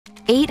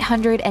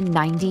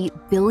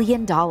$890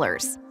 billion.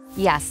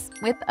 Yes,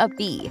 with a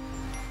B.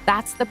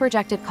 That's the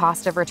projected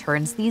cost of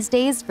returns these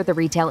days for the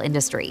retail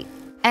industry.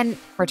 And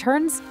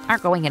returns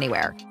aren't going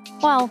anywhere.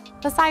 Well,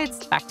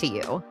 besides, back to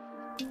you.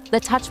 The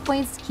touch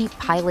points keep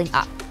piling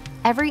up.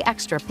 Every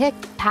extra pick,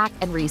 pack,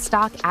 and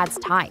restock adds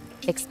time,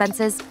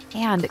 expenses,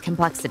 and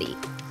complexity.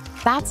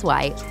 That's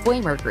why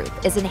BEUMER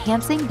Group is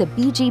enhancing the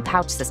BG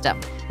pouch system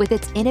with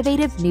its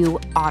innovative new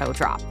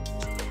Autodrop.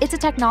 It's a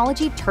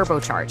technology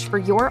turbocharged for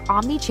your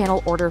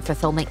omni-channel order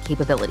fulfillment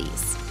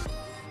capabilities.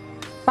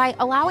 By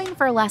allowing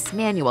for less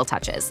manual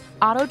touches,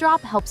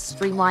 Autodrop helps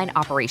streamline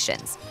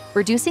operations,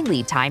 reducing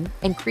lead time,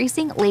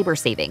 increasing labor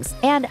savings,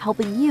 and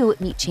helping you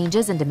meet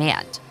changes in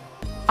demand.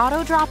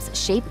 Autodrop's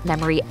shape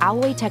memory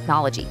alloy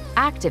technology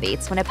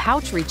activates when a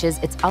pouch reaches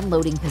its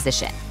unloading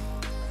position.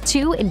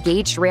 2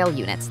 engaged rail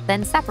units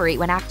then separate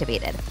when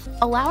activated,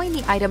 allowing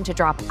the item to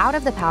drop out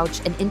of the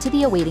pouch and into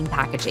the awaiting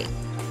packaging.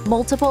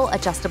 Multiple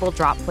adjustable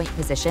drop point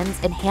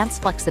positions enhance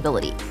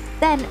flexibility,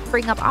 then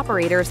freeing up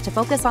operators to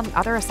focus on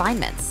other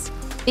assignments.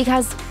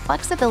 Because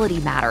flexibility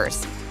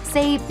matters.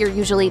 Say you're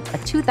usually a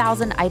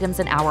 2,000 items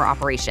an hour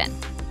operation,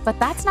 but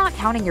that's not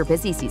counting your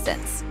busy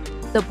seasons.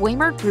 The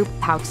BEUMER Group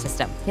pouch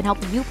system can help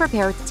you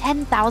prepare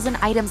 10,000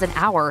 items an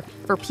hour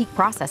for peak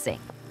processing.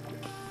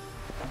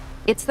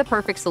 It's the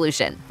perfect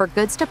solution for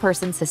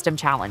goods-to-person system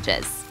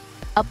challenges.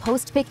 A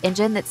post-pick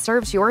engine that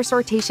serves your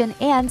sortation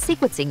and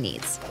sequencing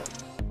needs.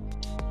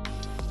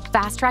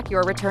 Fast-track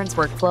your returns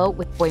workflow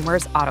with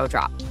BEUMER's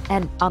Autodrop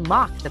and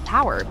unlock the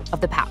power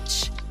of the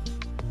pouch.